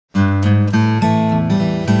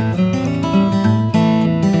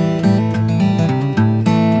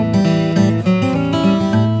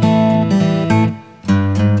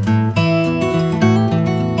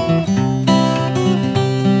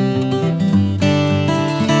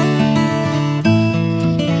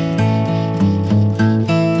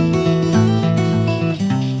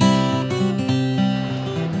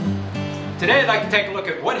take a look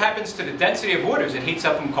at what happens to the density of water as it heats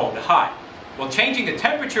up from cold to hot. Will changing the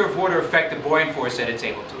temperature of water affect the buoyant force that it's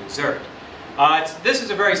able to exert? This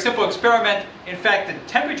is a very simple experiment. In fact, the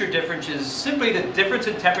temperature difference is simply the difference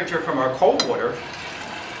in temperature from our cold water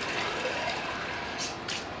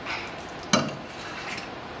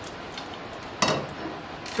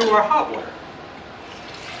to our hot water.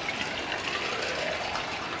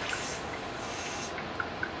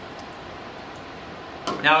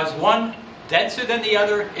 Now, is one denser than the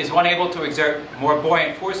other? Is one able to exert more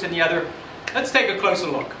buoyant force than the other? Let's take a closer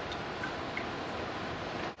look.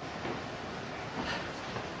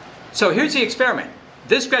 So here's the experiment.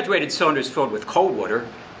 This graduated cylinder is filled with cold water.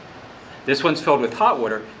 This one's filled with hot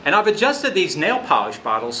water. And I've adjusted these nail polish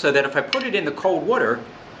bottles so that if I put it in the cold water,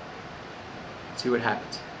 see what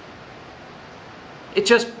happens. It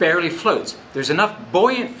just barely floats. There's enough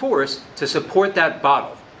buoyant force to support that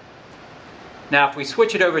bottle. Now, if we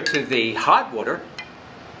switch it over to the hot water,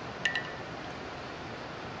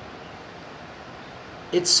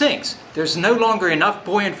 it sinks. There's no longer enough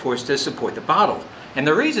buoyant force to support the bottle. And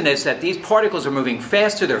the reason is that these particles are moving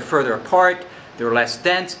faster, they're further apart, they're less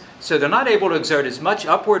dense, so they're not able to exert as much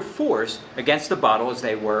upward force against the bottle as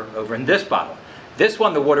they were over in this bottle. This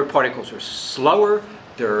one, the water particles are slower,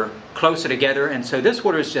 they're closer together, and so this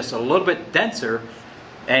water is just a little bit denser,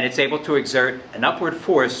 and it's able to exert an upward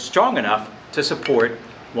force strong enough to support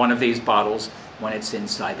one of these bottles when it's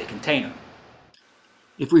inside the container.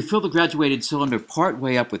 If we fill the graduated cylinder part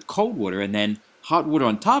way up with cold water and then hot water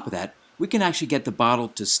on top of that, we can actually get the bottle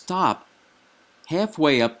to stop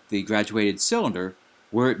halfway up the graduated cylinder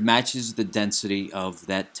where it matches the density of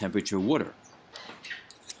that temperature water.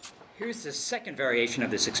 Here's the second variation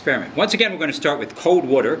of this experiment. Once again, we're going to start with cold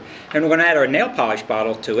water, and we're going to add our nail polish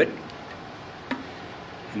bottle to it.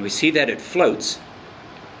 And we see that it floats.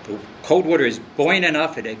 The cold water is buoyant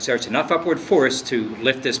enough, it exerts enough upward force to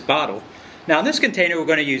lift this bottle. Now in this container we're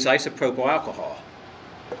going to use isopropyl alcohol.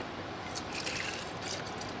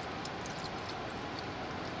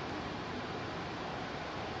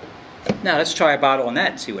 Now let's try a bottle on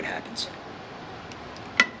that and see what happens.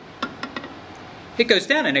 It goes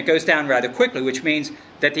down, and it goes down rather quickly, which means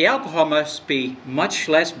that the alcohol must be much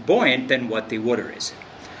less buoyant than what the water is.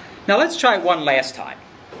 Now let's try it one last time.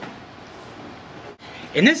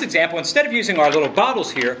 In this example, instead of using our little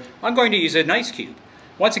bottles here, I'm going to use an ice cube.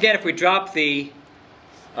 Once again, if we drop the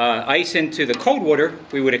ice into the cold water,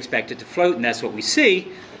 we would expect it to float, and that's what we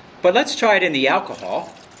see. But let's try it in the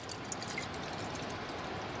alcohol.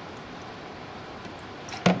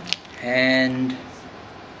 And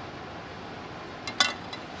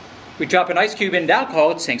we drop an ice cube into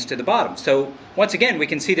alcohol, it sinks to the bottom. So once again, we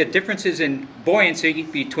can see the differences in buoyancy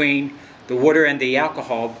between the water and the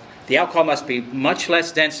alcohol. The alcohol must be much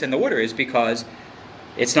less dense than the water is because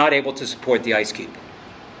it's not able to support the ice cube.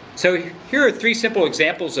 So here are three simple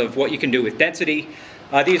examples of what you can do with density.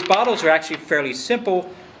 These bottles are actually fairly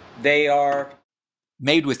simple. They are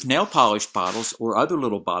made with nail polish bottles or other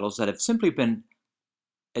little bottles that have simply been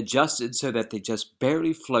adjusted so that they just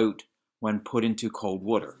barely float when put into cold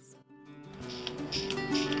water.